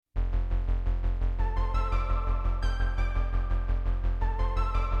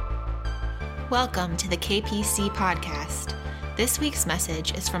Welcome to the KPC podcast. This week's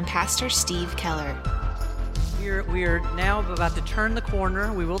message is from Pastor Steve Keller. We are now about to turn the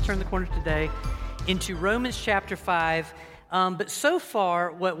corner. We will turn the corner today into Romans chapter 5. But so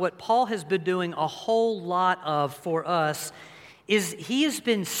far, what Paul has been doing a whole lot of for us is he has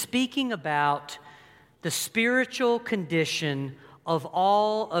been speaking about the spiritual condition of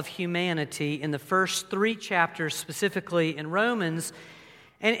all of humanity in the first 3 chapters, specifically in Romans.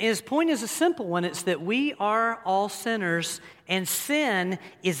 And his point is a simple one. It's that we are all sinners, and sin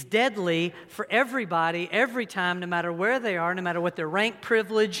is deadly for everybody, every time, no matter where they are, no matter what their rank,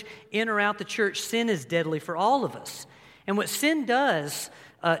 privilege, in or out the church, sin is deadly for all of us. And what sin does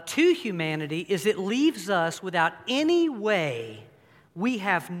to humanity is it leaves us without any way. We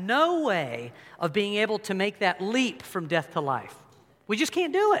have no way of being able to make that leap from death to life. We just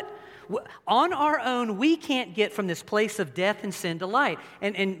can't do it. On our own, we can't get from this place of death and sin to light.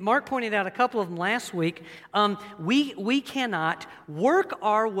 And Mark pointed out a couple of them last week. We cannot work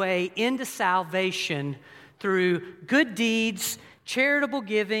our way into salvation through good deeds, charitable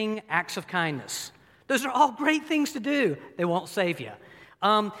giving, acts of kindness. Those are all great things to do. They won't save you.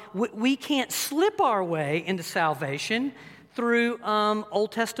 We can't slip our way into salvation through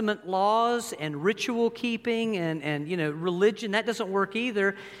Old Testament laws and ritual keeping and religion. That doesn't work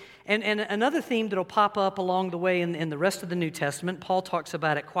either. And another theme that will pop up along the way in the rest of the New Testament, Paul talks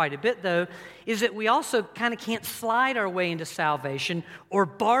about it quite a bit though, is that we also kind of can't slide our way into salvation or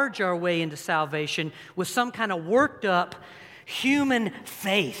barge our way into salvation with some kind of worked up human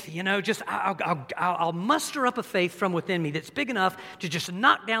faith. Just I'll muster up a faith from within me that's big enough to just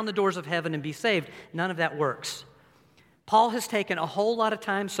knock down the doors of heaven and be saved. None of that works. Paul has taken a whole lot of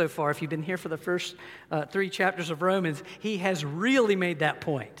time so far. If you've been here for the first 3 chapters of Romans, he has really made that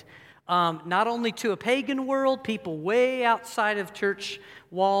point. Not only to a pagan world, people way outside of church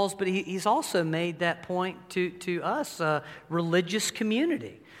walls, but he's also made that point to us, a religious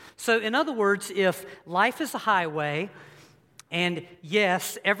community. So in other words, if life is a highway, and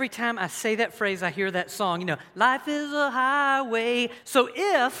yes, every time I say that phrase, I hear that song, life is a highway. So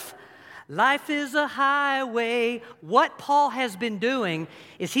if life is a highway, what Paul has been doing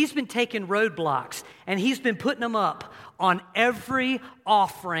is he's been taking roadblocks and he's been putting them up on every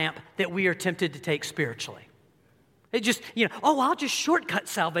off-ramp that we are tempted to take spiritually. It just, I'll just shortcut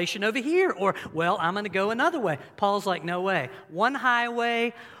salvation over here, or, I'm going to go another way. Paul's like, no way. One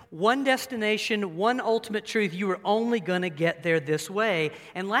highway, one destination, one ultimate truth. You are only going to get there this way.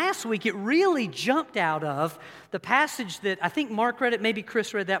 And last week, it really jumped out of the passage that, I think Mark read it, maybe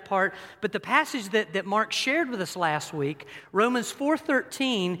Chris read that part, but the passage that Mark shared with us last week, Romans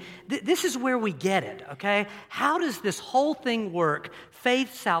 4:13, this is where we get it, okay? How does this whole thing work?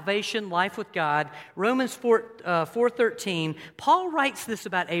 Faith, salvation, life with God. Romans 4:13, Paul writes this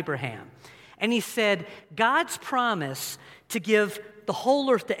about Abraham. And he said, God's promise to give the whole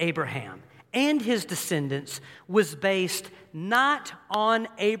earth to Abraham and his descendants was based not on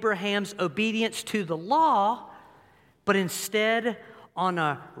Abraham's obedience to the law, but instead on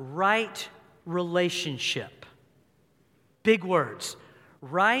a right relationship. Big words.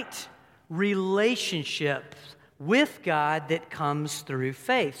 Right relationship with God that comes through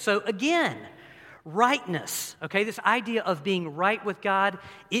faith. So again, rightness, okay, this idea of being right with God,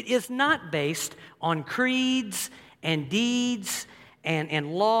 it is not based on creeds and deeds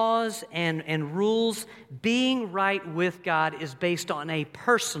and laws and rules. Being right with God is based on a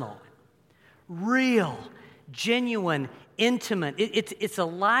personal, real, genuine, intimate, it's a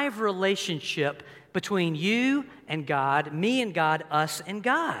live relationship between you and God, me and God, us and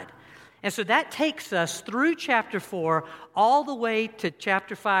God. And so that takes us through chapter 4 all the way to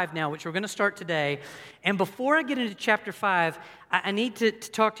chapter 5 now, which we're going to start today. And before I get into chapter 5, I need to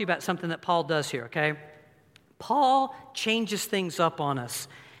talk to you about something that Paul does here, okay? Paul changes things up on us.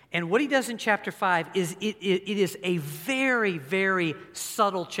 And what he does in chapter 5 is it is a very, very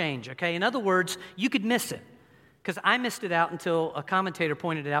subtle change, okay? In other words, you could miss it, because I missed it out until a commentator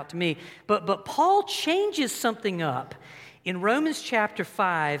pointed it out to me. But Paul changes something up in Romans chapter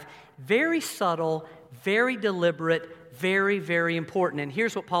 5, very subtle, very deliberate, very, very important. And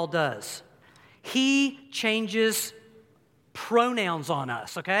here's what Paul does. He changes pronouns on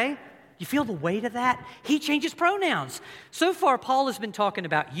us, okay? You feel the weight of that? He changes pronouns. So far, Paul has been talking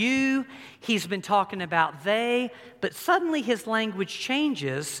about you. He's been talking about they. But suddenly his language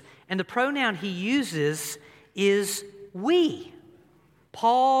changes, and the pronoun he uses is we.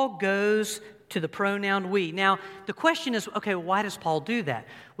 Paul goes to the pronoun we. Now, the question is, okay, why does Paul do that?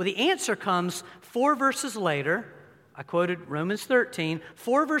 Well, the answer comes 4 verses later. I quoted Romans 13.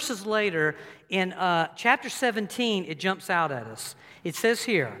 4 verses later, in chapter 17, it jumps out at us. It says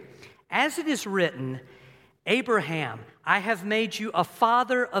here, As it is written, Abraham, I have made you a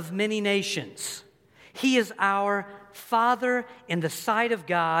father of many nations. He is our father in the sight of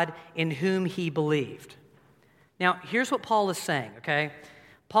God in whom he believed. Now, here's what Paul is saying, okay?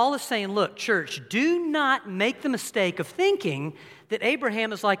 Paul is saying, look, church, do not make the mistake of thinking that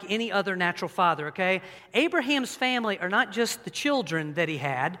Abraham is like any other natural father, okay? Abraham's family are not just the children that he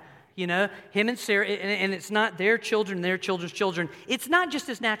had, you know, him and Sarah, and it's not their children, their children's children. It's not just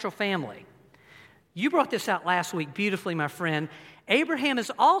his natural family. You brought this out last week beautifully, my friend. Abraham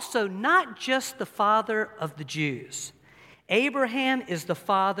is also not just the father of the Jews. Abraham is the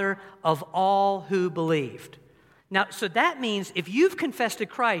father of all who believed. Now, so that means if you've confessed to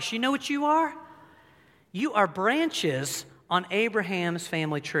Christ, you know what you are? You are branches on Abraham's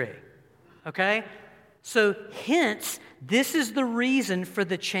family tree, okay? So hence, this is the reason for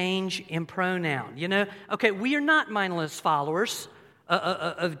the change in pronoun, you know? Okay, we are not mindless followers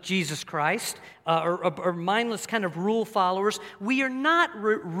of Jesus Christ or mindless kind of rule followers. We are not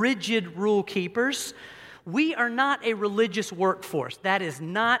rigid rule keepers. We are not a religious workforce. That is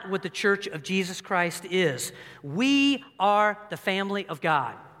not what the Church of Jesus Christ is. We are the family of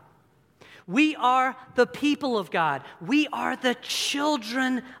God. We are the people of God. We are the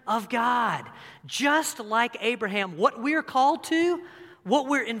children of God. Just like Abraham, what we're called to, what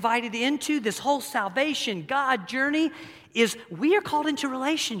we're invited into, this whole salvation, God journey, is we are called into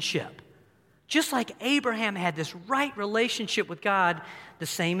relationship. Just like Abraham had this right relationship with God, the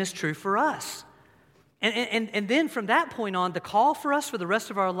same is true for us. And then from that point on, the call for us for the rest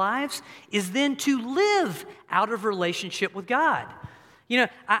of our lives is then to live out of relationship with God. You know,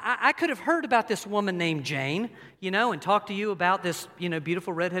 I could have heard about this woman named Jane, you know, and talked to you about this, you know,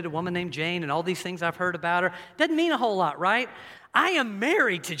 beautiful redheaded woman named Jane and all these things I've heard about her. Doesn't mean a whole lot, right? I am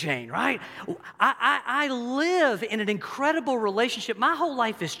married to Jane, right? I live in an incredible relationship. My whole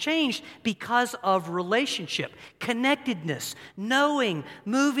life has changed because of relationship, connectedness, knowing,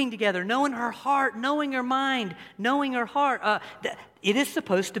 moving together, knowing her heart, knowing her mind, knowing her heart. It is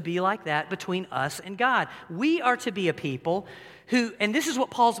supposed to be like that between us and God. We are to be a people who, and this is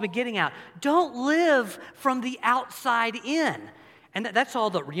what Paul's been getting at, don't live from the outside in. And that's all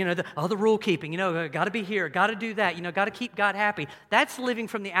the, you know, the rule keeping, you know, got to be here, got to do that, you know, got to keep God happy. That's living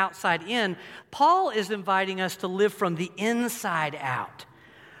from the outside in. Paul is inviting us to live from the inside out,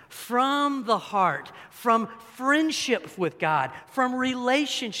 from the heart, from friendship with God, from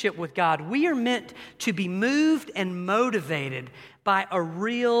relationship with God. We are meant to be moved and motivated by a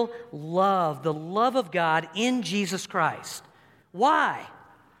real love, the love of God in Jesus Christ. Why?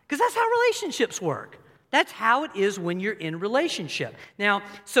 Because that's how relationships work. That's how it is when you're in relationship. Now,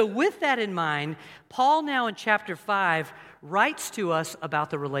 so with that in mind, Paul now in chapter 5 writes to us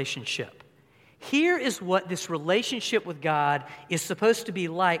about the relationship. Here is what this relationship with God is supposed to be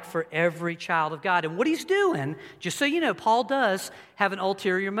like for every child of God. And what he's doing, just so you know, Paul does have an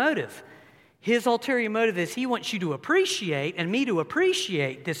ulterior motive. His ulterior motive is he wants you to appreciate and me to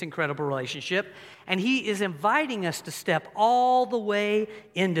appreciate this incredible relationship, and he is inviting us to step all the way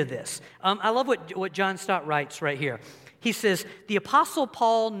into this. I love what John Stott writes right here. He says, the Apostle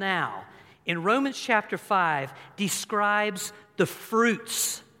Paul now, in Romans chapter 5, describes the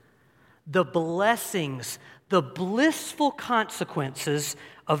fruits, the blessings, the blissful consequences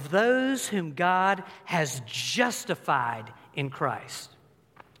of those whom God has justified in Christ.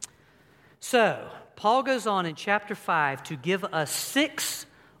 So, Paul goes on in chapter 5 to give us 6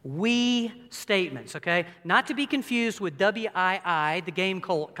 we statements, okay? Not to be confused with WII, the game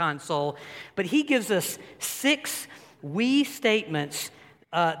console, but he gives us 6 we statements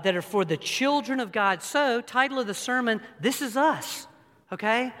that are for the children of God. So, title of the sermon, This Is Us,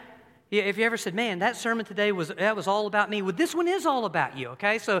 okay? If you ever said, man, that sermon today was all about me, well, this one is all about you,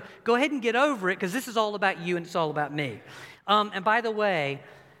 okay? So, go ahead and get over it, because this is all about you and it's all about me. And by the way,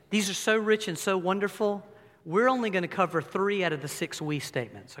 these are so rich and so wonderful. We're only going to cover 3 out of the 6 we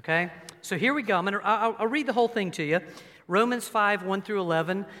statements, okay? So here we go. I'll read the whole thing to you. Romans 5, 1 through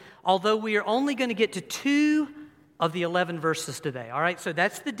 11. Although we are only going to get to 2 of the 11 verses today, all right? So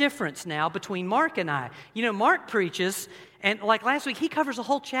that's the difference now between Mark and I. You know, Mark preaches, and like last week, he covers a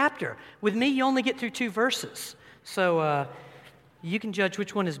whole chapter. With me, you only get through 2 verses. So you can judge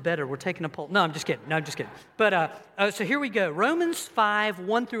which one is better. We're taking a poll. No, I'm just kidding. But so here we go. Romans 5,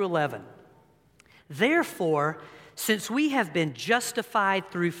 1 through 11. Therefore, since we have been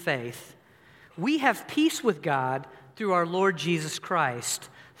justified through faith, we have peace with God through our Lord Jesus Christ,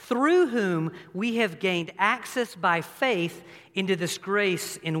 through whom we have gained access by faith into this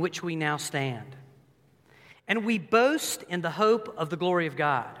grace in which we now stand. And we boast in the hope of the glory of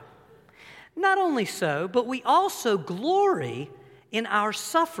God. Not only so, but we also glory in our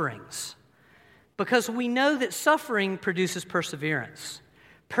sufferings, because we know that suffering produces perseverance.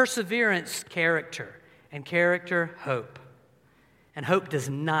 Perseverance, character, and character, hope. And hope does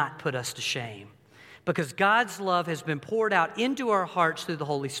not put us to shame, because God's love has been poured out into our hearts through the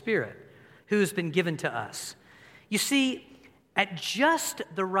Holy Spirit, who has been given to us. You see, at just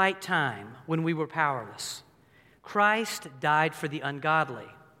the right time when we were powerless, Christ died for the ungodly.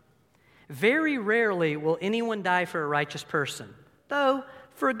 Very rarely will anyone die for a righteous person, though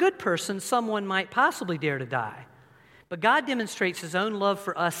for a good person, someone might possibly dare to die. But God demonstrates his own love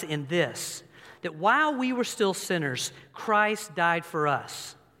for us in this, that while we were still sinners, Christ died for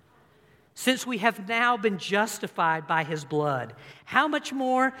us. Since we have now been justified by his blood, how much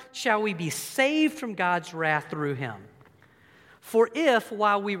more shall we be saved from God's wrath through him? For if,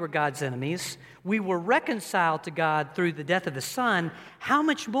 while we were God's enemies, we were reconciled to God through the death of his Son, how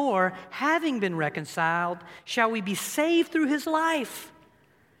much more, having been reconciled, shall we be saved through his life?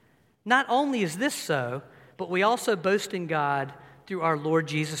 Not only is this so, but we also boast in God through our Lord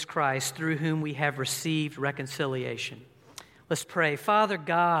Jesus Christ, through whom we have received reconciliation. Let's pray. Father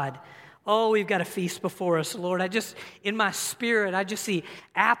God, we've got a feast before us, Lord. In my spirit, I just see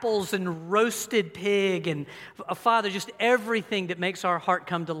apples and roasted pig and, Father, just everything that makes our heart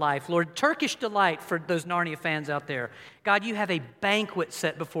come to life. Lord, Turkish delight for those Narnia fans out there. God, you have a banquet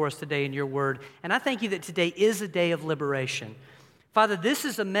set before us today in your word, and I thank you that today is a day of liberation. Father, this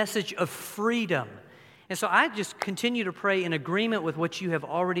is a message of freedom. And so I just continue to pray in agreement with what you have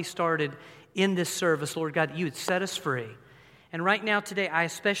already started in this service, Lord God, that you would set us free. And right now today, I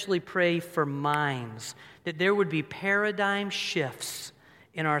especially pray for minds, that there would be paradigm shifts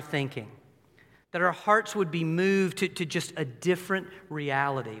in our thinking, that our hearts would be moved to just a different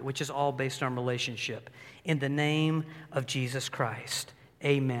reality, which is all based on relationship. In the name of Jesus Christ,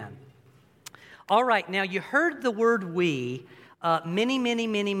 amen. All right, now you heard the word we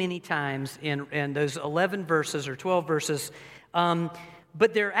many times in those 11 verses or 12 verses.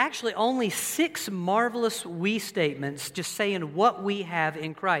 But there are actually only 6 marvelous we statements just saying what we have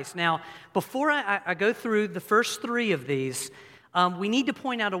in Christ. Now, before I go through the first 3 of these, we need to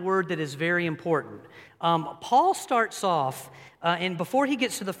point out a word that is very important. Paul starts off, and before he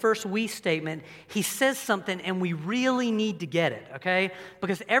gets to the first we statement, he says something, and we really need to get it, okay?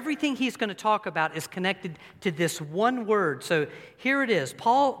 Because everything he's going to talk about is connected to this one word. So here it is.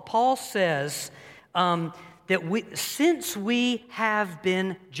 Paul says that since we have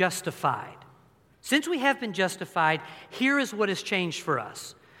been justified, here is what has changed for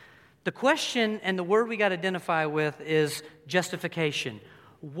us. The question and the word we got to identify with is justification.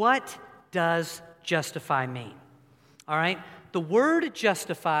 What does justify mean? All right? The word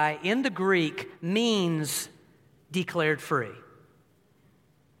justify in the Greek means declared free.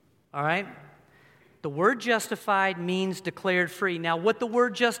 All right? The word justified means declared free. Now, what the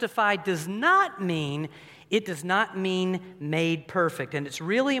word justified does not mean, it does not mean made perfect. And it's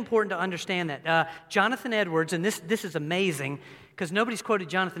really important to understand that. Jonathan Edwards, and this is amazing, because nobody's quoted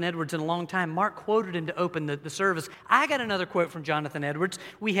Jonathan Edwards in a long time. Mark quoted him to open the service. I got another quote from Jonathan Edwards.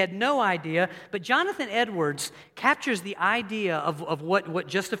 We had no idea, but Jonathan Edwards captures the idea of what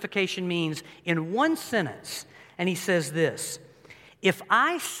justification means in one sentence. And he says this: if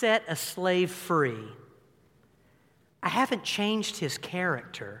I set a slave free, I haven't changed his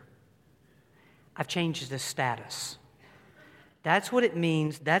character. I've changed his status. That's what it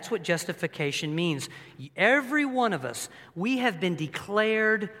means. That's what justification means. Every one of us, we have been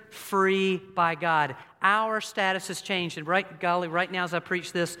declared free by God. Our status has changed. And right now as I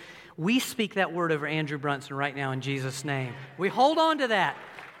preach this, we speak that word over Andrew Brunson right now in Jesus' name. We hold on to that.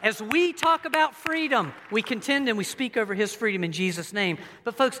 As we talk about freedom, we contend and we speak over his freedom in Jesus' name.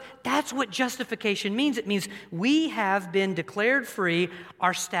 But folks, that's what justification means. It means we have been declared free.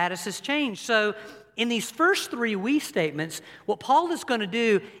 Our status has changed. So in these first 3 we statements, what Paul is going to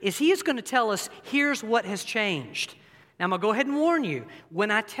do is he is going to tell us, here's what has changed. Now, I'm going to go ahead and warn you. When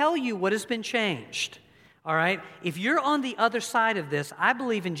I tell you what has been changed, all right, if you're on the other side of this, I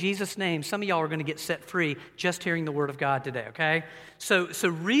believe in Jesus' name, some of y'all are going to get set free just hearing the Word of God today, okay? So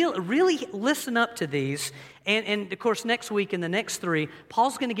really listen up to these. And of course, next week in the next 3,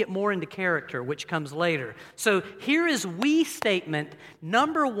 Paul's going to get more into character, which comes later. So here is we statement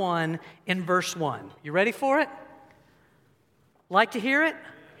number 1 in verse 1. You ready for it? Like to hear it?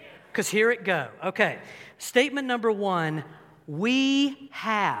 Because here it go. Okay. Statement number 1, we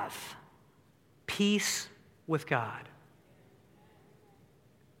have peace with God.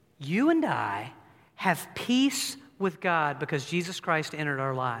 You and I have peace with God because Jesus Christ entered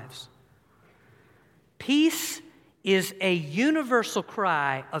our lives. Peace is a universal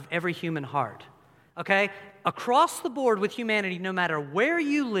cry of every human heart. okay? Across the board with humanity, no matter where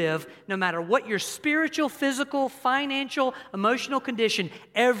you live, no matter what your spiritual, physical, financial, emotional condition,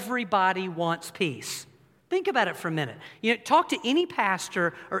 everybody wants peace. Think about it for a minute. Talk to any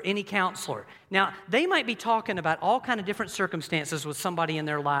pastor or any counselor. Now, they might be talking about all kind of different circumstances with somebody in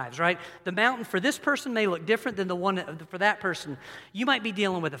their lives, right? The mountain for this person may look different than the one for that person. You might be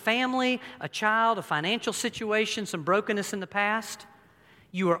dealing with a family, a child, a financial situation, some brokenness in the past.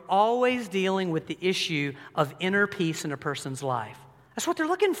 You are always dealing with the issue of inner peace in a person's life. That's what they're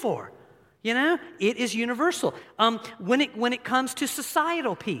looking for. It is universal. When it comes to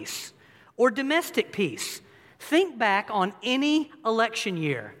societal peace or domestic peace, think back on any election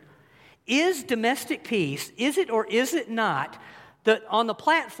year. Is domestic peace, is it or is it not, on the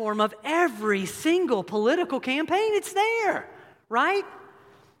platform of every single political campaign? It's there, right?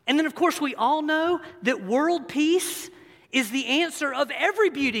 And then, of course, we all know that world peace is the answer of every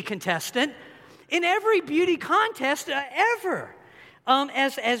beauty contestant in every beauty contest ever.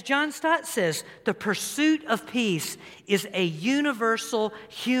 As John Stott says, the pursuit of peace is a universal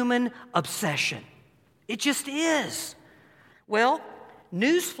human obsession. It just is. Well,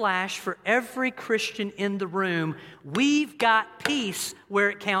 newsflash for every Christian in the room, we've got peace where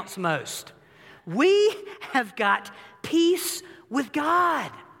it counts most. We have got peace with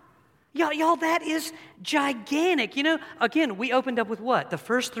God. Y'all, that is gigantic. Again, we opened up with what? The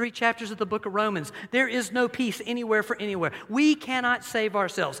first 3 chapters of the book of Romans. There is no peace anywhere for anywhere. We cannot save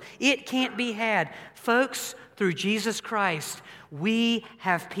ourselves. It can't be had. Folks, through Jesus Christ, we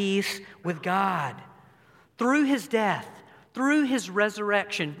have peace with God. Through His death, through His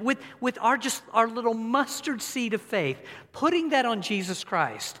resurrection, with our little mustard seed of faith, putting that on Jesus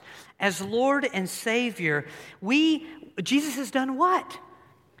Christ as Lord and Savior, Jesus has done what?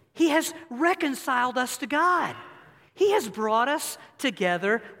 He has reconciled us to God. He has brought us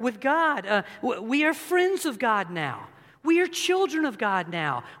together with God. We are friends of God now. We are children of God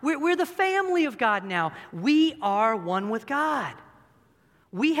now. We're the family of God now. We are one with God.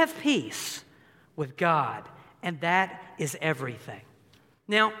 We have peace with God, and that is everything.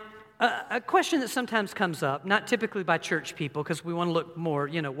 Now, a question that sometimes comes up, not typically by church people, because we want to look more,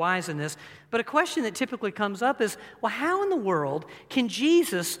 wise in this, but a question that typically comes up is, well, how in the world can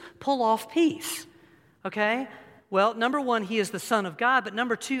Jesus pull off peace? Okay? Well, number one, He is the Son of God, but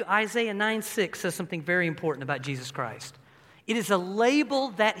number two, Isaiah 9:6 says something very important about Jesus Christ. It is a label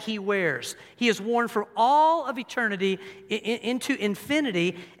that He wears. He is worn for all of eternity into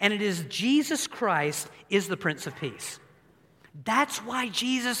infinity, and it is Jesus Christ is the Prince of Peace. That's why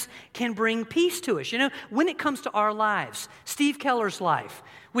Jesus can bring peace to us. When it comes to our lives, Steve Keller's life,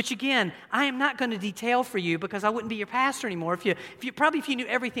 which again, I am not going to detail for you because I wouldn't be your pastor anymore if you knew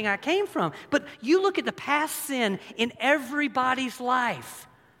everything I came from. But you look at the past sin in everybody's life.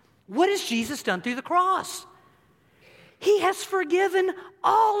 What has Jesus done through the cross? He has forgiven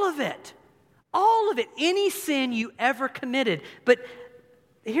all of it. All of it. Any sin you ever committed. But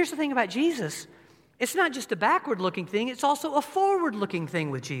here's the thing about Jesus. It's not just a backward-looking thing, it's also a forward-looking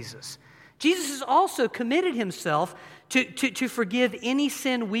thing with Jesus. Jesus has also committed Himself to forgive any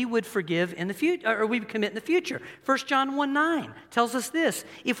sin we would forgive in the future, or we would commit in the future. 1 John 1:9 tells us this: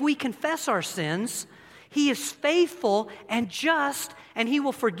 if we confess our sins, He is faithful and just, and He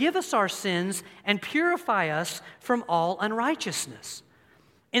will forgive us our sins and purify us from all unrighteousness.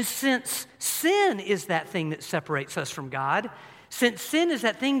 And since sin is that thing that separates us from God, since sin is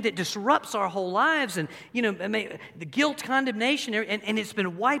that thing that disrupts our whole lives and, the guilt, condemnation, and it's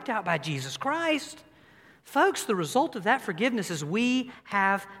been wiped out by Jesus Christ, folks, the result of that forgiveness is we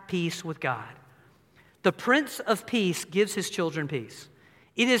have peace with God. The Prince of Peace gives His children peace.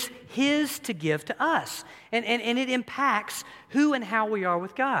 It is His to give to us, and it impacts who and how we are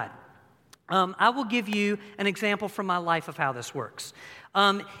with God. I will give you an example from my life of how this works.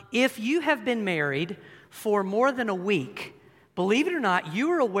 If you have been married for more than a week, believe it or not, you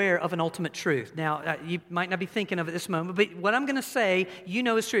are aware of an ultimate truth. Now, you might not be thinking of it this moment, but what I'm going to say,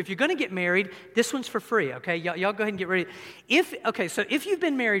 is true. If you're going to get married, this one's for free, okay? Y'all go ahead and get ready. So if you've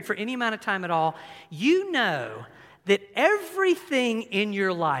been married for any amount of time at all, you know that everything in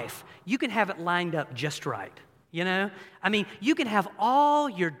your life, you can have it lined up just right. You can have all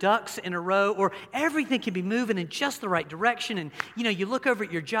your ducks in a row, or everything can be moving in just the right direction, and, you look over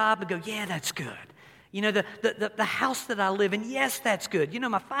at your job and go, yeah, that's good. The house that I live in, yes, that's good.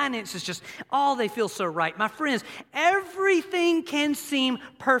 My finances just, they feel so right. My friends, everything can seem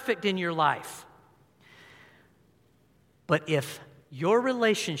perfect in your life. But if your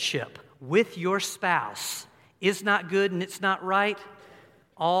relationship with your spouse is not good and it's not right,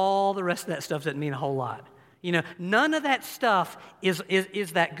 all the rest of that stuff doesn't mean a whole lot. None of that stuff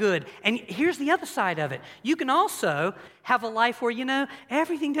is that good. And here's the other side of it. You can also have a life where,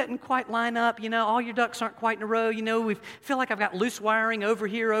 everything doesn't quite line up. All your ducks aren't quite in a row. We feel like I've got loose wiring over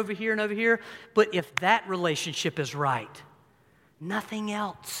here, and over here. But if that relationship is right, nothing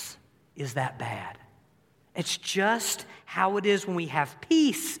else is that bad. It's just how it is when we have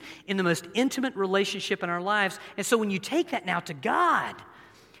peace in the most intimate relationship in our lives. And so when you take that now to God,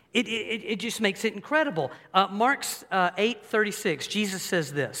 it just makes it incredible. Mark 8:36, Jesus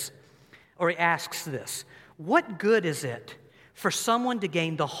says this, or he asks this: what good is it for someone to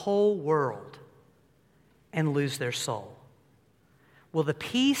gain the whole world and lose their soul? Well, the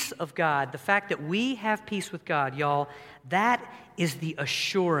peace of God, the fact that we have peace with God, y'all, that is the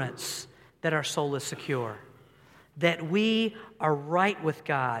assurance that our soul is secure, that we are right with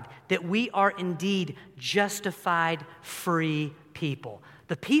God, that we are indeed justified, free people.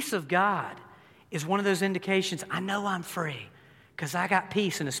 The peace of God is one of those indications, I know I'm free because I got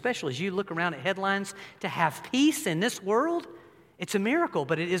peace. And especially as you look around at headlines, to have peace in this world, it's a miracle,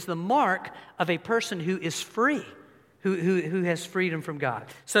 but it is the mark of a person who is free, who has freedom from God.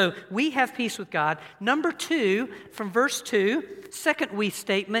 So we have peace with God. Number 2, from verse 2, second we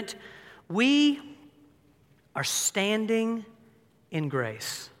statement, we are standing in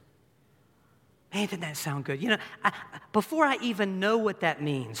grace. Man, didn't that sound good? Before I even know what that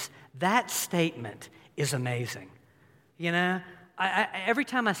means, that statement is amazing. Every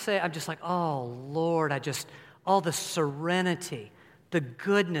time I say it, I'm just like, oh, Lord, all the serenity, the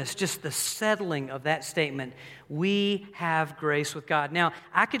goodness, just the settling of that statement. We have grace with God. Now,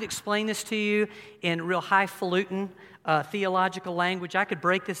 I could explain this to you in real highfalutin theological language. I could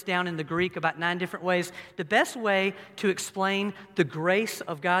break this down in the Greek about 9 different ways. The best way to explain the grace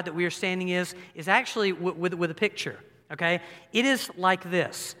of God that we are standing is actually with a picture, okay? It is like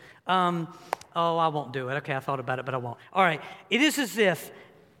this. I won't do it. Okay, I thought about it, but I won't. All right. It is as if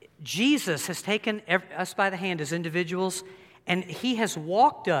Jesus has taken us by the hand as individuals, and he has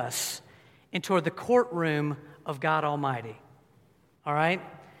walked us into the courtroom of God Almighty. All right?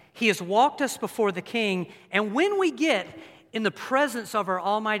 He has walked us before the King, and when we get in the presence of our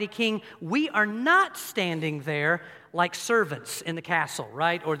Almighty King, we are not standing there like servants in the castle,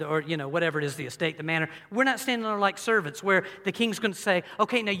 right? Or whatever it is, the estate, the manor. We're not standing there like servants where the king's going to say,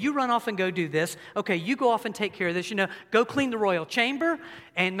 okay, now you run off and go do this. Okay, you go off and take care of this. Go clean the royal chamber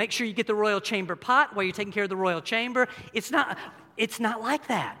and make sure you get the royal chamber pot while you're taking care of the royal chamber. It's not like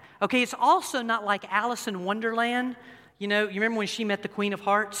that. Okay, it's also not like Alice in Wonderland. You remember when she met the Queen of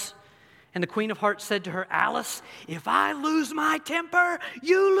Hearts? And the Queen of Hearts said to her, Alice, if I lose my temper,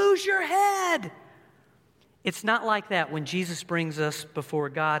 you lose your head. It's not like that when Jesus brings us before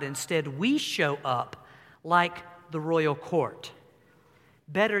God. Instead, we show up like the royal court.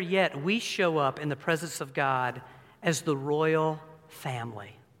 Better yet, we show up in the presence of God as the royal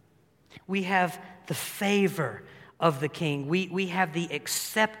family. We have the favor of the King. We have the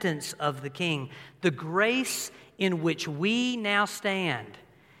acceptance of the King. The grace in which we now stand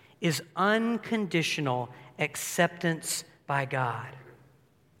is unconditional acceptance by God.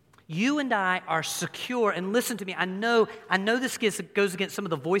 You and I are secure, and listen to me, I know this goes against some of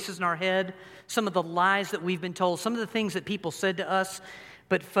the voices in our head, some of the lies that we've been told, some of the things that people said to us,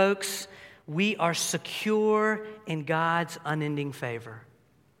 but folks, we are secure in God's unending favor.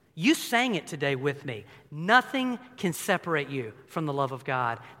 You sang it today with me. Nothing can separate you from the love of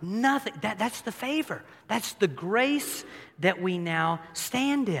God. Nothing. That's the favor. That's the grace that we now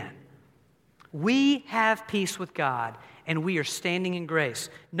stand in. We have peace with God, and we are standing in grace.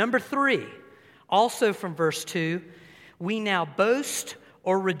 Number 3, also from verse 2, we now boast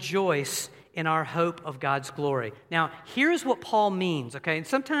or rejoice in our hope of God's glory. Now, here's what Paul means, okay? And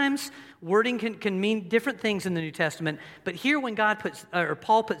sometimes wording can mean different things in the New Testament, but here when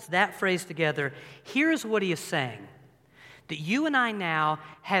Paul puts that phrase together, here's what he is saying. That you and I now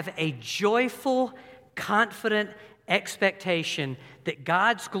have a joyful, confident expectation that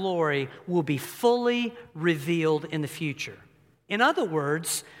God's glory will be fully revealed in the future. In other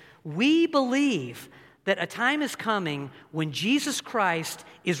words, we believe that a time is coming when Jesus Christ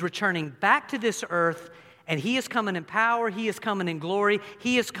is returning back to this earth, and he is coming in power, he is coming in glory,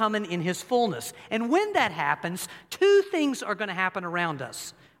 he is coming in his fullness. And when that happens, 2 things are going to happen around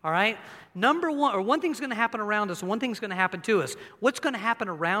us. All right? One thing's going to happen around us, and one thing's going to happen to us. What's going to happen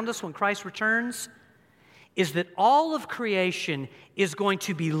around us when Christ returns is that all of creation is going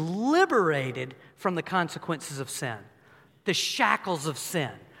to be liberated from the consequences of sin, the shackles of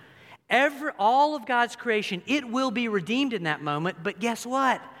sin. All of God's creation, it will be redeemed in that moment, but guess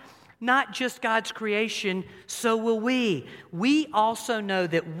what? not just God's creation, so will we. We also know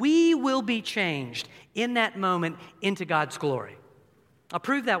that we will be changed in that moment into God's glory. I'll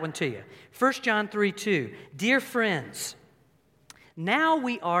prove that one to you. 1 John 3:2, dear friends, now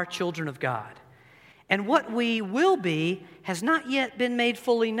we are children of God, and what we will be has not yet been made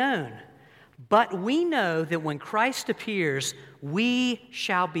fully known. But we know that when Christ appears, we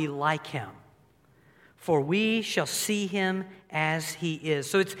shall be like him, for we shall see him as he is.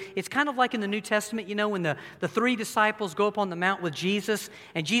 So it's kind of like in the New Testament, when the three disciples go up on the mount with Jesus,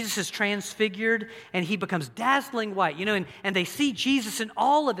 and Jesus is transfigured, and he becomes dazzling white, and they see Jesus in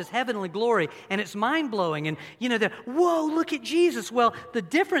all of his heavenly glory, and it's mind-blowing, and, they're, whoa, look at Jesus. Well, the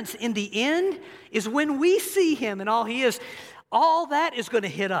difference in the end is when we see him and all he is, all that is going to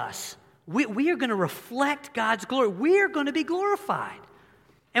hit us. We are going to reflect God's glory. We are going to be glorified.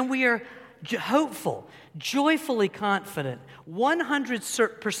 And we are hopeful, joyfully confident,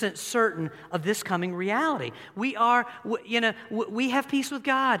 100% certain of this coming reality. We have peace with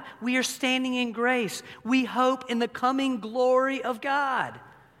God. We are standing in grace. We hope in the coming glory of God.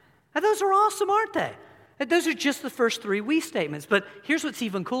 Now, those are awesome, aren't they? Those are just the first three we statements. But here's what's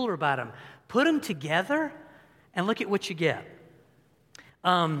even cooler about them. Put them together and look at what you get.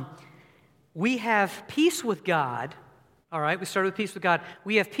 We have peace with God. All right, we started with peace with God.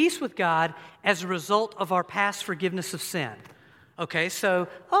 We have peace with God as a result of our past forgiveness of sin. Okay, so,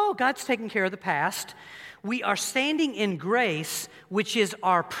 God's taking care of the past. We are standing in grace, which is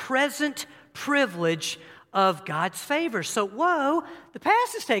our present privilege of God's favor. So, the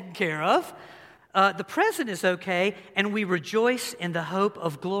past is taken care of. The present is okay, and we rejoice in the hope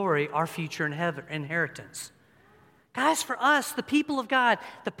of glory, our future inheritance. Guys, for us, the people of God,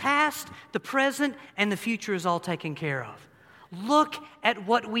 the past, the present, and the future is all taken care of. Look at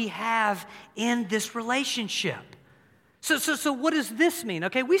what we have in this relationship. So what does this mean?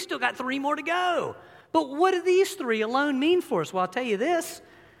 Okay, we still got 3 more to go. But what do these 3 alone mean for us? Well, I'll tell you this.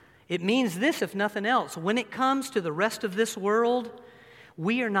 It means this, if nothing else. When it comes to the rest of this world,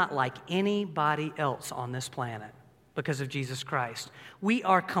 we are not like anybody else on this planet. Because of Jesus Christ. We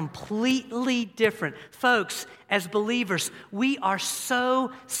are completely different. Folks, as believers, we are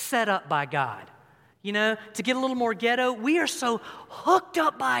so set up by God. To get a little more ghetto, we are so hooked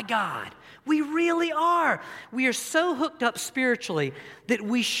up by God. We really are. We are so hooked up spiritually that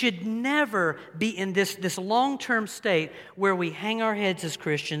we should never be in this long-term state where we hang our heads as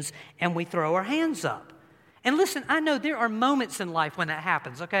Christians and we throw our hands up. And listen, I know there are moments in life when that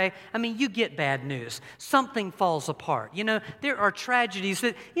happens, okay? I mean, you get bad news. Something falls apart. There are tragedies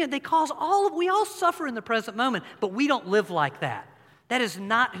that, they cause we all suffer in the present moment, but we don't live like that. That is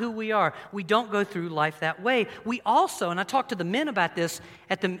not who we are. We don't go through life that way. We also, and I talked to the men about this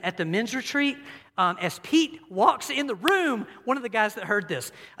at the men's retreat, as Pete walks in the room, one of the guys that heard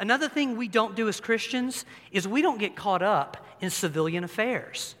this. Another thing we don't do as Christians is we don't get caught up in civilian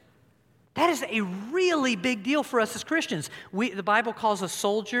affairs. That is a really big deal for us as Christians. The Bible calls us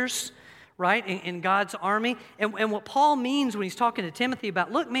soldiers, right, in God's army. And what Paul means when he's talking to Timothy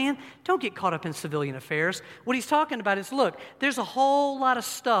about, look, man, don't get caught up in civilian affairs. What he's talking about is, look, there's a whole lot of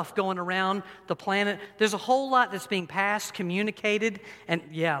stuff going around the planet. There's a whole lot that's being passed, communicated, and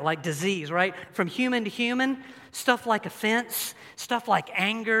like disease, right, from human to human. Stuff like offense, stuff like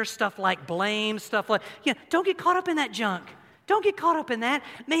anger, stuff like blame, stuff like, don't get caught up in that junk. Don't get caught up in that.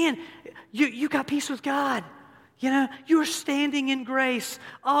 Man, you got peace with God. You're standing in grace.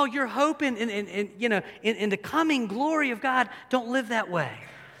 Oh, you're hoping in the coming glory of God. Don't live that way.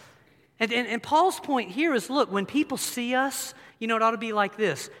 And Paul's point here is, look, when people see us, it ought to be like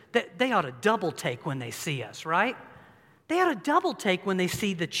this. That they ought to double take when they see us, right? They ought to double take when they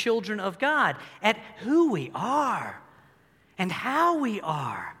see the children of God at who we are and how we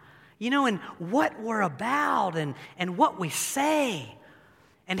are. And what we're about and what we say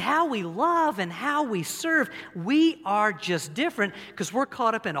and how we love and how we serve. We are just different because we're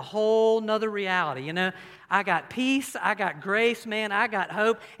caught up in a whole nother reality. I got peace, I got grace, man, I got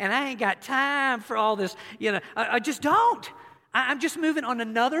hope, and I ain't got time for all this. I just don't. I'm just moving on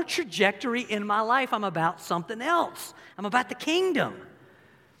another trajectory in my life. I'm about something else. I'm about the kingdom.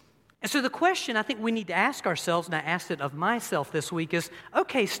 And so the question I think we need to ask ourselves, and I asked it of myself this week, is,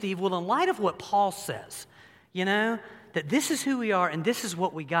 okay, Steve, well, in light of what Paul says, that this is who we are and this is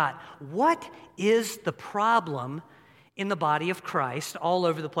what we got, what is the problem in the body of Christ all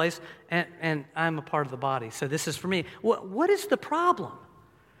over the place? And I'm a part of the body, so this is for me. What is the problem?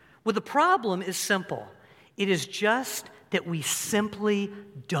 Well, the problem is simple. It is just that we simply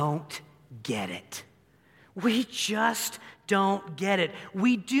don't get it. We just don't get it.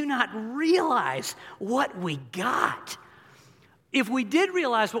 We do not realize what we got. If we did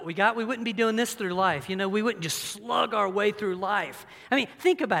realize what we got, we wouldn't be doing this through life. We wouldn't just slug our way through life. I mean,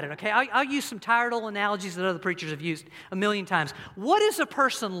 think about it, okay? I'll use some tired old analogies that other preachers have used a million times. What is a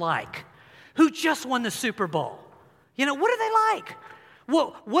person like who just won the Super Bowl? What are they like?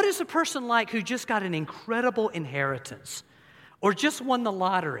 What is a person like who just got an incredible inheritance or just won the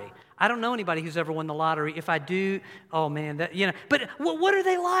lottery? I don't know anybody who's ever won the lottery. If I do, oh man, But what are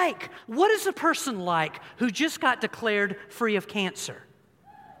they like? What is a person like who just got declared free of cancer?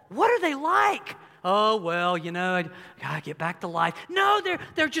 What are they like? Oh, well, I gotta get back to life. No,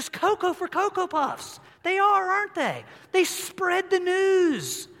 they're just Cocoa for Cocoa Puffs. They are, aren't they? They spread the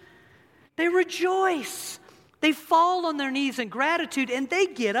news. They rejoice. They fall on their knees in gratitude, and they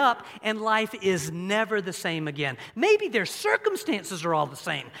get up, and life is never the same again. Maybe their circumstances are all the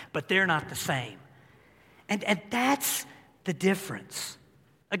same, but they're not the same. And that's the difference.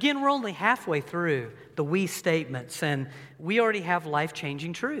 Again, we're only halfway through the we statements, and we already have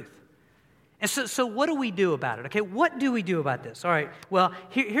life-changing truth. And so what do we do about it? Okay, what do we do about this? All right, well,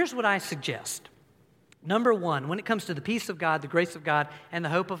 here's what I suggest. Number one, when it comes to the peace of God, the grace of God, and the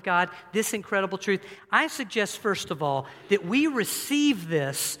hope of God, this incredible truth, I suggest, first of all, that we receive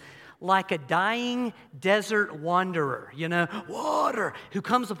this like a dying desert wanderer, water, who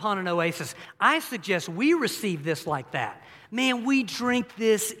comes upon an oasis. I suggest we receive this like that. Man, we drink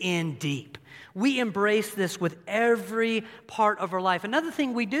this in deep. We embrace this with every part of our life. Another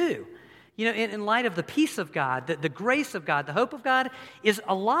thing we do, in light of the peace of God, the grace of God, the hope of God, is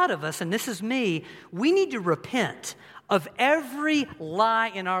a lot of us, and this is me, we need to repent of every lie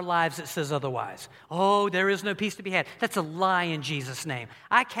in our lives that says otherwise. Oh, there is no peace to be had. That's a lie in Jesus' name.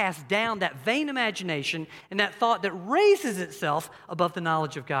 I cast down that vain imagination and that thought that raises itself above the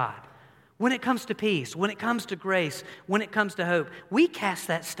knowledge of God. When it comes to peace, when it comes to grace, when it comes to hope, we cast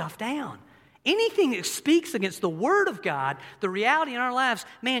that stuff down. Anything that speaks against the Word of God, the reality in our lives,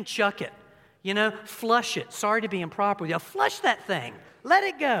 man, chuck it. Flush it. Sorry to be improper with you. Flush that thing. Let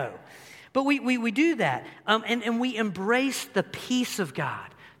it go. But we do that. And we embrace the peace of God,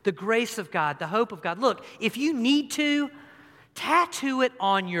 the grace of God, the hope of God. Look, if you need to, tattoo it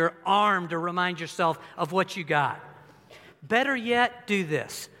on your arm to remind yourself of what you got. Better yet, do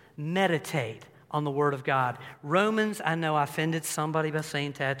this. Meditate on the Word of God. Romans, I know I offended somebody by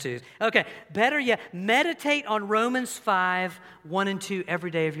saying tattoos. Okay, better yet, meditate on Romans 5, 1 and 2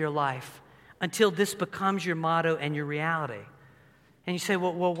 every day of your life, until this becomes your motto and your reality. And you say,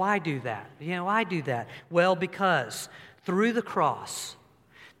 well, why do that? Why do that? Well, because through the cross,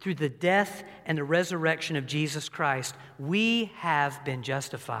 through the death and the resurrection of Jesus Christ, we have been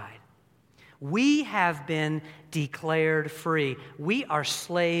justified. We have been declared free. We are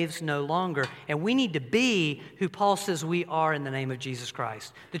slaves no longer, and we need to be who Paul says we are in the name of Jesus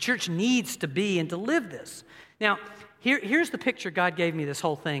Christ. The church needs to be and to live this. Now, here's the picture God gave me this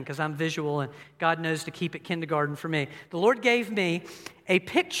whole thing, because I'm visual and God knows to keep it kindergarten for me. The Lord gave me a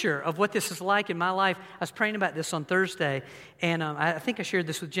picture of what this is like in my life. I was praying about this on Thursday, and I think I shared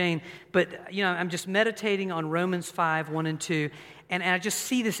this with Jane, but I'm just meditating on Romans 5, 1 and 2, and I just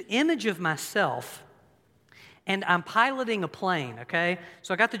see this image of myself, and I'm piloting a plane, okay?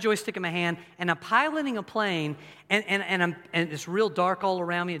 So I got the joystick in my hand, and I'm piloting a plane, and it's real dark all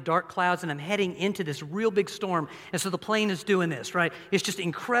around me, dark clouds, and I'm heading into this real big storm. And so the plane is doing this, right? It's just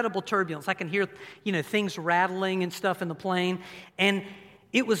incredible turbulence. I can hear, things rattling and stuff in the plane. And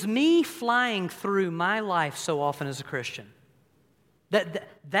it was me flying through my life so often as a Christian.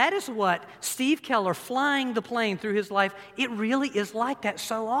 That is what Steve Keller, flying the plane through his life, it really is like that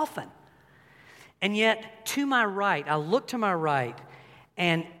so often. And yet, to my right, I look to my right,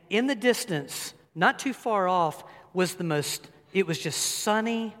 and in the distance, not too far off, it was just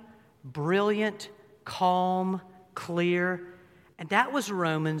sunny, brilliant, calm, clear. And that was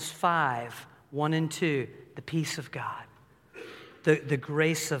Romans 5, 1 and 2, the peace of God, the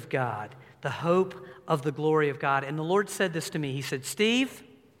grace of God, the hope of the glory of God. And the Lord said this to me. He said, Steve,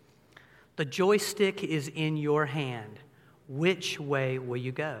 the joystick is in your hand. Which way will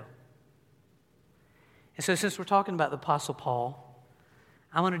you go? And so since we're talking about the Apostle Paul,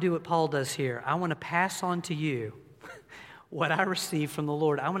 I want to do what Paul does here. I want to pass on to you what I received from the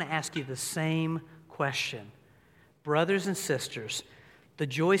Lord. I want to ask you the same question. Brothers and sisters, the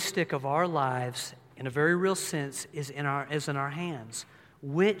joystick of our lives, in a very real sense, is in our hands.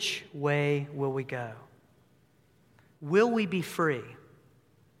 Which way will we go? Will we be free?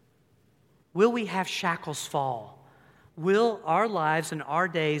 Will we have shackles fall? Will our lives and our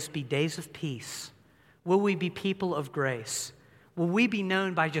days be days of peace? Will we be people of grace? Will we be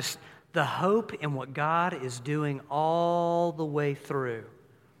known by just the hope in what God is doing all the way through?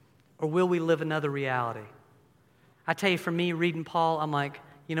 Or will we live another reality? I tell you, for me, reading Paul, I'm like,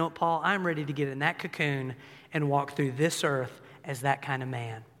 you know what, Paul, I'm ready to get in that cocoon and walk through this earth as that kind of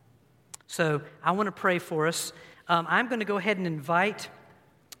man. So I want to pray for us. I'm going to go ahead and invite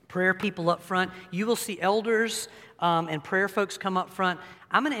prayer people up front. You will see elders and prayer folks come up front.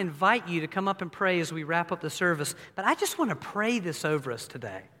 I'm going to invite you to come up and pray as we wrap up the service. But I just want to pray this over us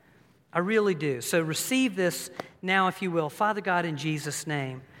today. I really do. So receive this now, if you will. Father God, in Jesus'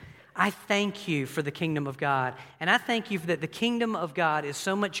 name, I thank you for the kingdom of God. And I thank you that the kingdom of God is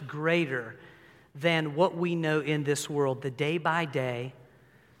so much greater than what we know in this world, the day by day,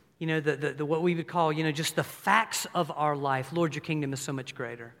 you know, the what we would call, you know, just the facts of our life. Lord, your kingdom is so much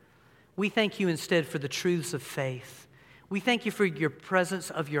greater. We thank you instead for the truths of faith. We thank you for your presence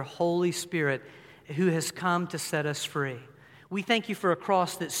of your Holy Spirit who has come to set us free. We thank you for a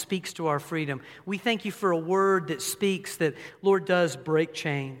cross that speaks to our freedom. We thank you for a word that speaks that, Lord, does break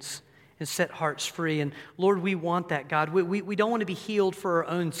chains and set hearts free. And Lord, we want that, God. We don't want to be healed for our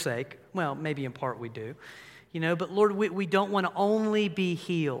own sake. Well, maybe in part we do, you know, but Lord, we don't want to only be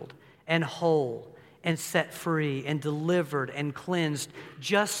healed and whole and set free and delivered and cleansed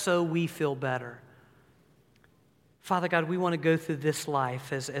just so we feel better. Father God, we want to go through this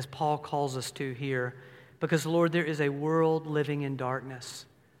life as Paul calls us to here, because, Lord, there is a world living in darkness,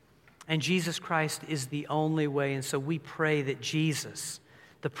 and Jesus Christ is the only way. And so we pray that Jesus,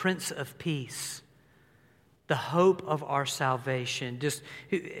 the Prince of Peace, the hope of our salvation, just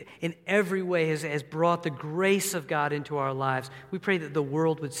in every way has brought the grace of God into our lives. We pray that the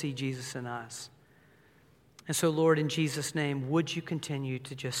world would see Jesus in us. And so, Lord, in Jesus' name, would you continue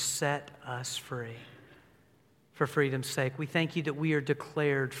to just set us free for freedom's sake? We thank you that we are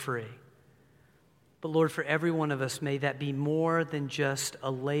declared free. But Lord, for every one of us, may that be more than just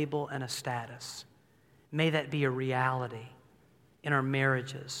a label and a status. May that be a reality in our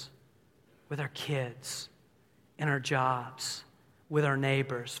marriages, with our kids, in our jobs, with our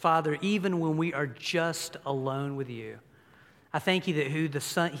neighbors. Father, even when we are just alone with you, I thank you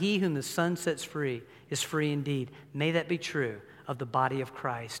that he whom the Son sets free is free indeed. May that be true of the body of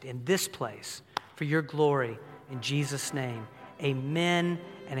Christ in this place for your glory. In Jesus' name, amen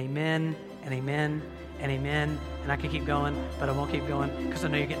and amen and amen and amen. And I could keep going, but I won't keep going because I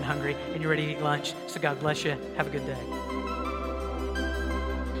know you're getting hungry and you're ready to eat lunch. So God bless you. Have a good day.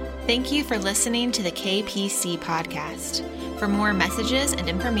 Thank you for listening to the KPC podcast. For more messages and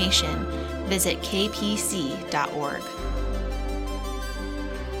information, visit kpc.org.